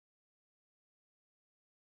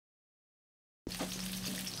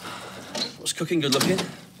What's cooking? Good looking?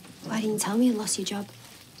 Why didn't you tell me you lost your job?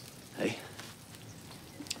 Hey?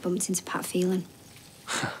 Bumped into Pat Phelan.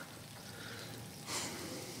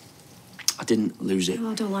 I didn't lose it.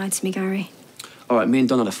 Oh, don't lie to me, Gary. All right, me and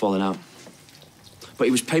Don had a falling out. But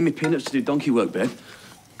he was paying me peanuts to do donkey work, babe.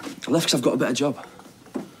 I left because I've got a better job.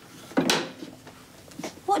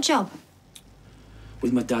 What job?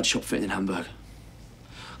 With my dad's shop fitting in Hamburg.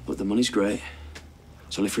 Look, the money's great.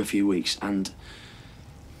 It's only for a few weeks, and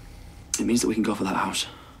it means that we can go for that house.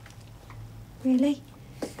 Really?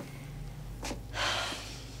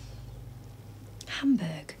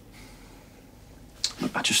 Hamburg?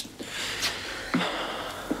 Look, I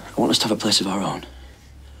want us to have a place of our own.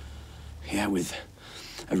 Yeah, with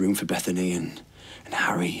a room for Bethany and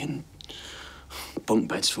Harry and bunk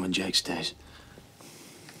beds for when Jake stays.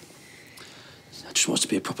 I just want us to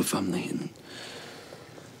be a proper family, and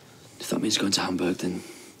if that means going to Hamburg, then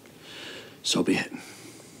so be it.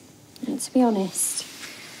 And to be honest,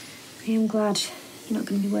 I am glad you're not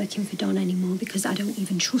going to be working for Don anymore, because I don't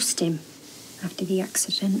even trust him after the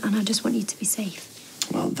accident, and I just want you to be safe.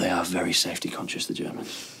 Well, they are very safety conscious, the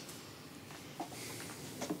Germans. I'm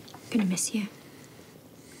going to miss you.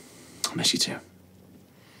 I'll miss you too.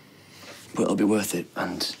 But it'll be worth it,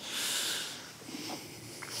 and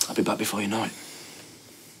I'll be back before you know it.